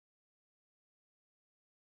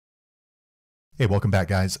Hey, welcome back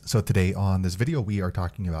guys. So today on this video, we are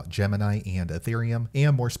talking about Gemini and Ethereum,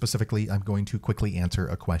 and more specifically, I'm going to quickly answer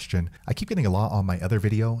a question I keep getting a lot on my other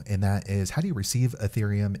video, and that is how do you receive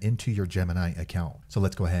Ethereum into your Gemini account? So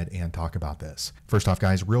let's go ahead and talk about this. First off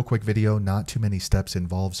guys, real quick video, not too many steps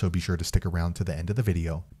involved, so be sure to stick around to the end of the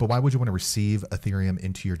video. But why would you want to receive Ethereum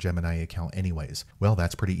into your Gemini account anyways? Well,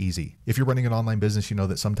 that's pretty easy. If you're running an online business, you know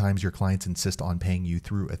that sometimes your clients insist on paying you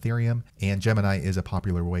through Ethereum, and Gemini is a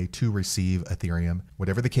popular way to receive Ethereum.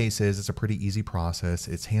 Whatever the case is, it's a pretty easy process.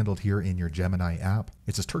 It's handled here in your Gemini app.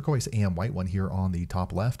 It's this turquoise and white one here on the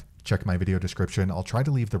top left. Check my video description. I'll try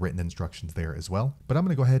to leave the written instructions there as well, but I'm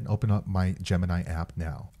going to go ahead and open up my Gemini app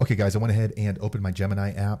now. Okay guys, I went ahead and opened my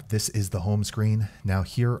Gemini app. This is the home screen. Now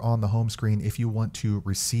here on the home screen, if you want to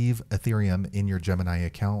receive Ethereum in your Gemini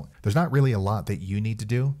account, there's not really a lot that you need to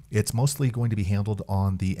do. It's mostly going to be handled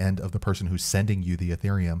on the end of the person who's sending you the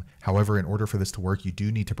Ethereum. However, in order for this to work, you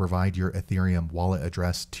do need to provide your Ethereum wallet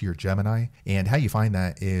address to your Gemini. And how you find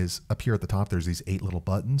that is up here at the top, there's these 8 little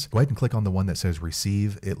buttons. Go ahead and click on the one that says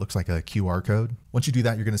receive. It looks like a QR code. Once you do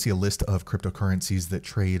that, you're going to see a list of cryptocurrencies that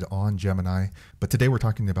trade on Gemini. But today we're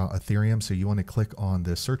talking about Ethereum. So you want to click on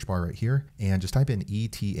the search bar right here and just type in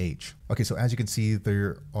ETH. Okay, so as you can see,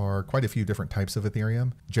 there are quite a few different types of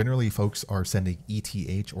Ethereum. Generally, folks are sending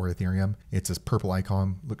ETH or Ethereum. It's this purple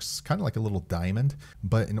icon, looks kind of like a little diamond.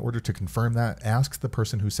 But in order to confirm that, ask the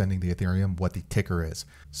person who's sending the Ethereum what the ticker is.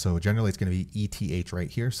 So generally it's going to be ETH right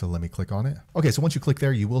here. So let me click on it. Okay, so once you click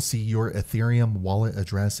there, you will see your Ethereum wallet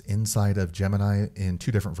address inside of Gemini in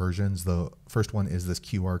 2 different versions. The first one is this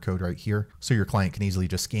QR code right here. So your client can easily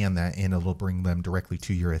just scan that and it'll bring them directly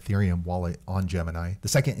to your Ethereum wallet on Gemini. The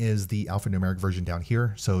second is the alphanumeric version down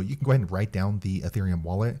here. So you can go ahead and write down the Ethereum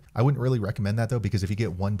wallet. I wouldn't really recommend that though, because if you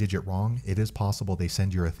get 1 digit wrong, it is possible they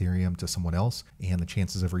send your Ethereum to someone else and the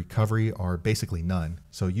chances of recovery are basically none.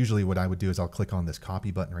 So usually what I would do is I'll click on this copy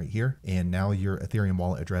button right here, and now your Ethereum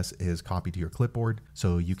wallet address is copied to your clipboard.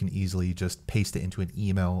 So you can easily just paste it into an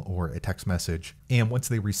email or a text message. And once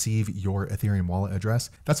they receive your Ethereum wallet address,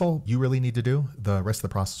 that's all you really need to do. The rest of the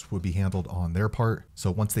process would be handled on their part.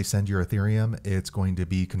 So once they send your Ethereum, it's going to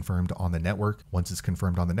be confirmed on the network. Once it's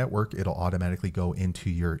confirmed on the network, it'll automatically go into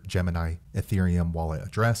your Gemini Ethereum wallet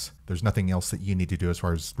address. There's nothing else that you need to do as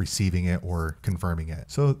far as receiving it or confirming it.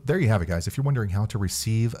 So there you have it, guys. If you're wondering how to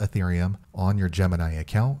receive Ethereum on your Gemini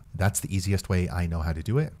account, that's the easiest way I know how to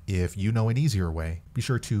do it. If you know an easier way, be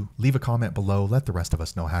sure to leave a comment below. Let the rest of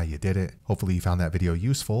us know how you did it. Hopefully you found that video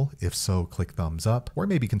useful. If so, click thumbs up or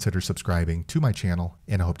maybe consider subscribing to my channel,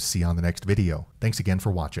 and I hope to see you on the next video. Thanks again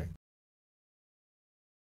for watching.